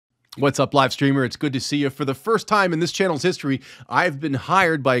What's up, live streamer? It's good to see you. For the first time in this channel's history, I've been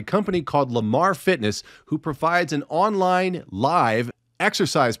hired by a company called Lamar Fitness, who provides an online live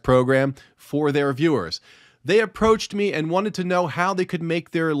exercise program for their viewers. They approached me and wanted to know how they could make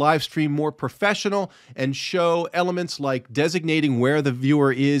their live stream more professional and show elements like designating where the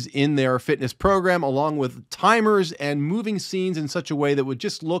viewer is in their fitness program, along with timers and moving scenes in such a way that would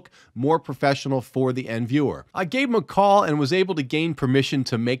just look more professional for the end viewer. I gave them a call and was able to gain permission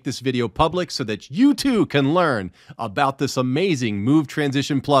to make this video public so that you too can learn about this amazing Move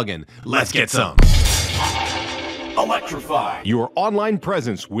Transition plugin. Let's get some. Electrify your online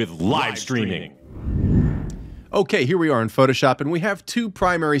presence with live streaming. Okay, here we are in Photoshop, and we have two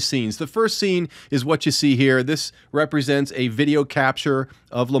primary scenes. The first scene is what you see here. This represents a video capture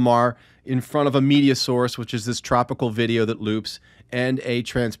of Lamar in front of a media source, which is this tropical video that loops, and a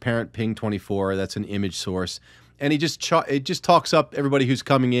transparent ping 24. That's an image source. And it just talks up everybody who's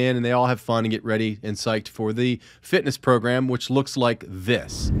coming in, and they all have fun and get ready and psyched for the fitness program, which looks like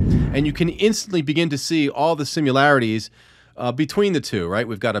this. And you can instantly begin to see all the similarities between the two, right?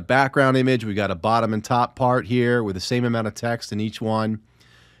 We've got a background image, we've got a bottom and top part here with the same amount of text in each one.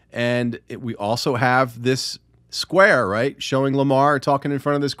 And we also have this square, right? Showing Lamar talking in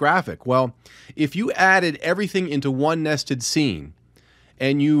front of this graphic. Well, if you added everything into one nested scene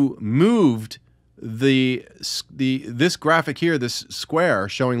and you moved this graphic here, this square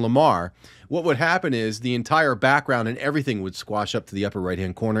showing Lamar, what would happen is the entire background and everything would squash up to the upper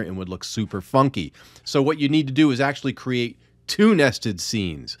right-hand corner and would look super funky. So what you need to do is actually create two nested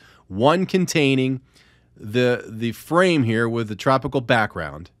scenes, one containing the frame here with the tropical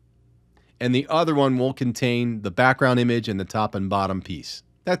background, and the other one will contain the background image and the top and bottom piece.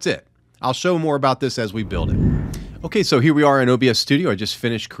 That's it. I'll show more about this as we build it. Okay, so here we are in OBS Studio. I just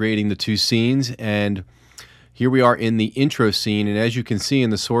finished creating the two scenes, and here we are in the intro scene, and as you can see in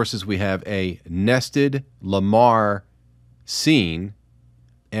the sources, we have a nested Lamar scene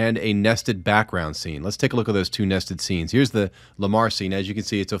and a nested background scene. Let's take a look at those two nested scenes. Here's the Lamar scene. As you can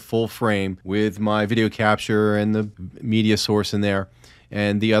see, it's a full frame with my video capture and the media source in there.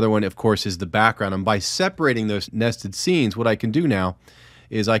 And the other one, of course, is the background. And by separating those nested scenes, what I can do now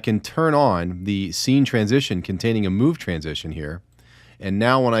is I can turn on the scene transition containing a move transition here. And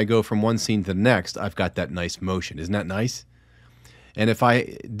now when I go from one scene to the next, I've got that nice motion. Isn't that nice? And if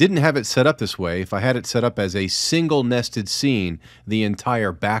I didn't have it set up this way, if I had it set up as a single nested scene, the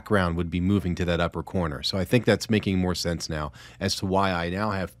entire background would be moving to that upper corner. So I think that's making more sense now as to why I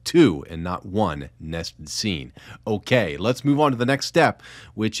now have two and not one nested scene. Okay, let's move on to the next step,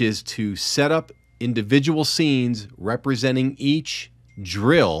 which is to set up individual scenes representing each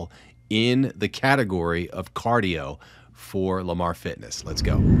drill in the category of cardio for Lamar Fitness. Let's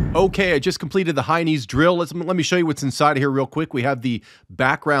go. Okay, I just completed the high knees drill. Let me show you what's inside of here real quick. We have the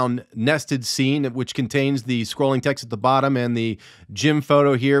background nested scene, which contains the scrolling text at the bottom and the gym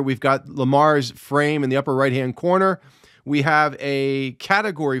photo here. We've got Lamar's frame in the upper right-hand corner. We have a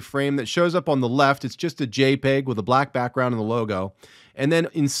category frame that shows up on the left. It's just a JPEG with a black background and the logo. And then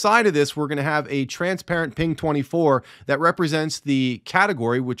inside of this, we're going to have a transparent ping 24 that represents the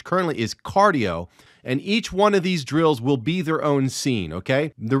category, which currently is cardio. And each one of these drills will be their own scene,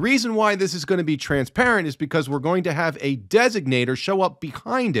 okay? The reason why this is going to be transparent is because we're going to have a designator show up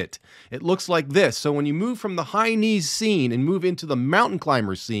behind it. It looks like this. So when you move from the high knees scene and move into the mountain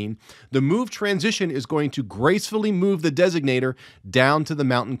climber scene, the move transition is going to gracefully move the designator down to the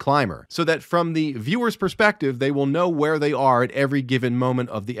mountain climber so that from the viewer's perspective, they will know where they are at every given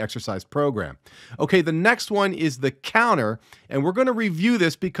moment of the exercise program. Okay, the next one is the counter, and we're going to review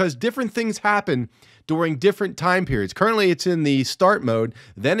this because different things happen during different time periods. Currently, it's in the start mode,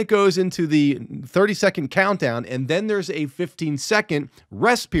 then it goes into the 30-second countdown, and then there's a 15-second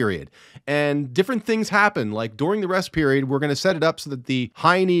rest period. And different things happen, like during the rest period, we're going to set it up so that the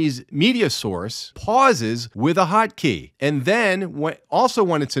high knees media source pauses with a hotkey. And then, also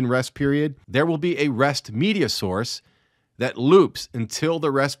when it's in rest period, there will be a rest media source that loops until the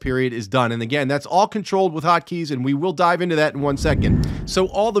rest period is done. And again, that's all controlled with hotkeys, and we will dive into that in 1 second. So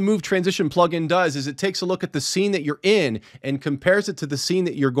all the Move Transition plugin does is it takes a look at the scene that you're in and compares it to the scene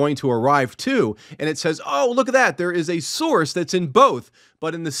that you're going to arrive to, and it says, oh, look at that, there is a source that's in both,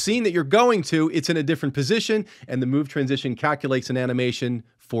 but in the scene that you're going to, it's in a different position, and the Move Transition calculates an animation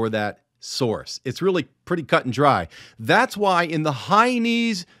for that source. It's really pretty cut and dry. That's why in the high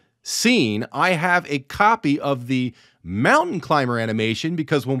knees scene, I have a copy of the mountain climber animation,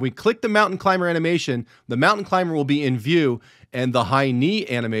 because when we click the mountain climber animation, the mountain climber will be in view and the high knee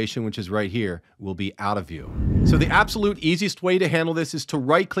animation, which is right here, will be out of view. So the absolute easiest way to handle this is to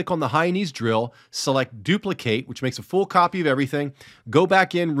right click on the high knees drill, select duplicate, which makes a full copy of everything, go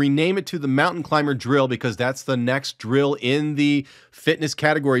back in, rename it to the mountain climber drill, because that's the next drill in the fitness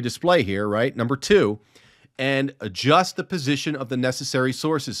category display here, right? Number 2. And adjust the position of the necessary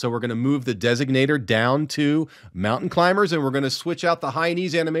sources. So we're going to move the designator down to mountain climbers, and we're going to switch out the high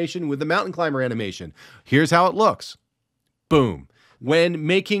knees animation with the mountain climber animation. Here's how it looks. Boom. When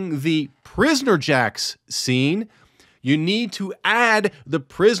making the prisoner jacks scene, you need to add the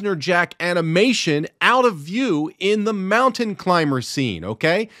prisoner jack animation out of view in the mountain climber scene,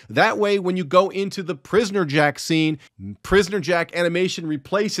 okay? That way, when you go into the prisoner jack scene, prisoner jack animation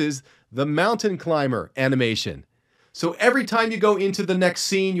replaces the mountain climber animation. So every time you go into the next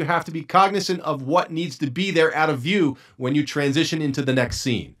scene, you have to be cognizant of what needs to be there out of view when you transition into the next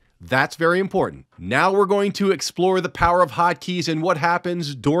scene. That's very important. Now we're going to explore the power of hotkeys and what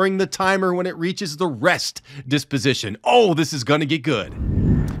happens during the timer when it reaches the rest disposition. Oh, this is going to get good.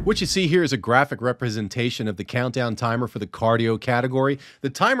 What you see here is a graphic representation of the countdown timer for the cardio category. The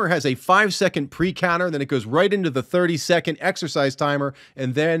timer has a 5-second pre-counter, then it goes right into the 30-second exercise timer,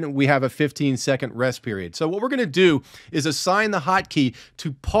 and then we have a 15-second rest period. So what we're going to do is assign the hotkey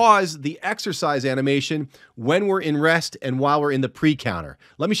to pause the exercise animation when we're in rest and while we're in the pre-counter.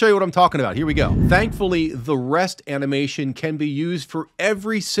 Let me show you what I'm talking about. Here we go. Thankfully, the rest animation can be used for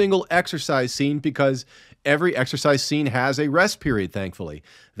every single exercise scene, because every exercise scene has a rest period, thankfully.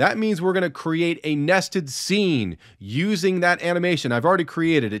 That means we're going to create a nested scene using that animation. I've already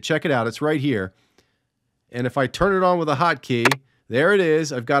created it. Check it out. It's right here. And if I turn it on with a hotkey, there it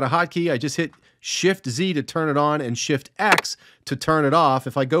is. I've got a hotkey. I just hit Shift-Z to turn it on and Shift-X to turn it off.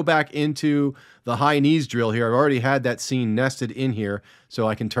 If I go back into the high knees drill here, I've already had that scene nested in here, so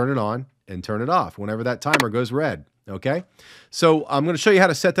I can turn it on and turn it off whenever that timer goes red. Okay, so I'm going to show you how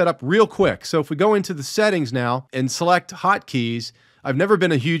to set that up real quick. So if we go into the settings now and select hotkeys, I've never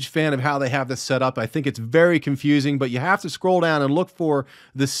been a huge fan of how they have this set up. I think it's very confusing, but you have to scroll down and look for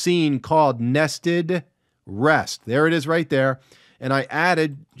the scene called Nested Rest. There it is right there. And I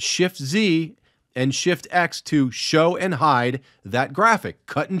added Shift-Z and Shift-X to show and hide that graphic.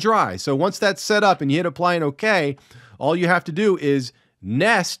 Cut and dry. So once that's set up and you hit apply and OK, all you have to do is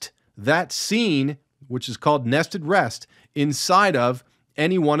nest that scene, which is called nested rest, inside of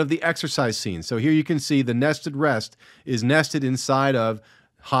any one of the exercise scenes. So here you can see the nested rest is nested inside of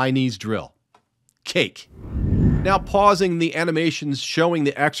high knees drill. Cake. Now pausing the animations showing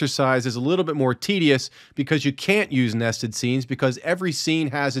the exercise is a little bit more tedious, because you can't use nested scenes because every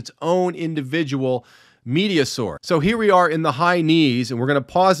scene has its own individual media source. So here we are in the high knees, and we're going to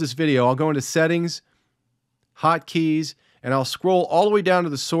pause this video. I'll go into settings, hotkeys, and I'll scroll all the way down to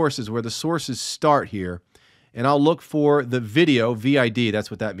the sources where the sources start here. And I'll look for the video, VID,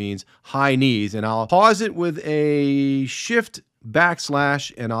 that's what that means, high knees. And I'll pause it with a Shift /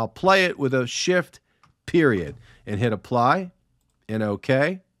 and I'll play it with a Shift period. And hit apply and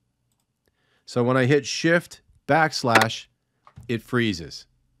OK. So when I hit Shift / it freezes.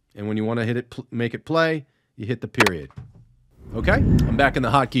 And when you want to hit it, make it play, you hit the period. Okay, I'm back in the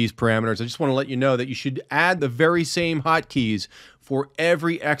hotkeys parameters. I just want to let you know that you should add the very same hotkeys for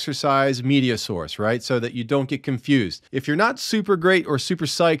every exercise media source, right? So that you don't get confused. If you're not super great or super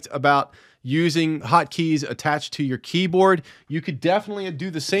psyched about using hotkeys attached to your keyboard, you could definitely do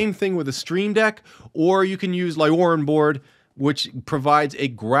the same thing with a Stream Deck, or you can use Lioran board, which provides a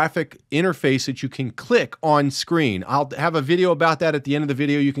graphic interface that you can click on screen. I'll have a video about that at the end of the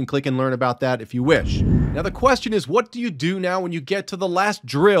video. You can click and learn about that if you wish. Now the question is, what do you do now when you get to the last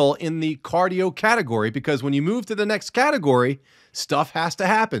drill in the cardio category? Because when you move to the next category, stuff has to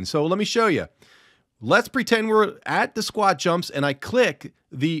happen. So let me show you. Let's pretend we're at the squat jumps and I click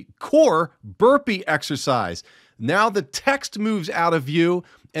the core burpee exercise. Now the text moves out of view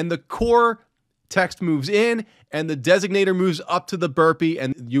and the core text moves in and the designator moves up to the burpee,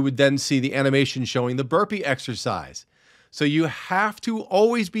 and you would then see the animation showing the burpee exercise. So you have to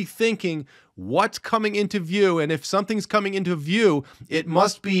always be thinking what's coming into view, and if something's coming into view, it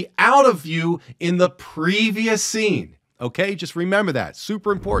must be out of view in the previous scene. Okay, just remember that.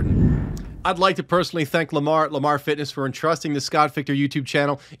 Super important. I'd like to personally thank Lamar at Lamar Fitness for entrusting the Scott Victor YouTube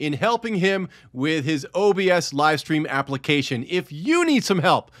channel in helping him with his OBS live stream application. If you need some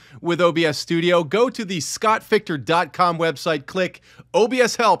help with OBS Studio, go to the scottfictor.com website, click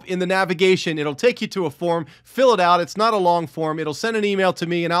OBS Help in the navigation. It'll take you to a form, fill it out. It's not a long form. It'll send an email to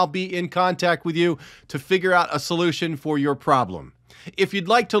me and I'll be in contact with you to figure out a solution for your problem. If you'd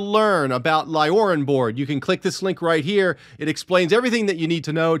like to learn about Lioran board, you can click this link right here. It explains everything that you need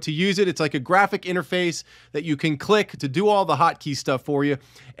to know to use it. It's like a graphic interface that you can click to do all the hotkey stuff for you.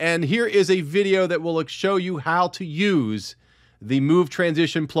 And here is a video that will show you how to use the Move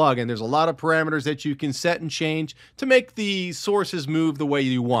Transition plug. And there's a lot of parameters that you can set and change to make the sources move the way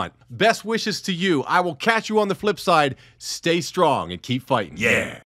you want. Best wishes to you. I will catch you on the flip side. Stay strong and keep fighting. Yeah.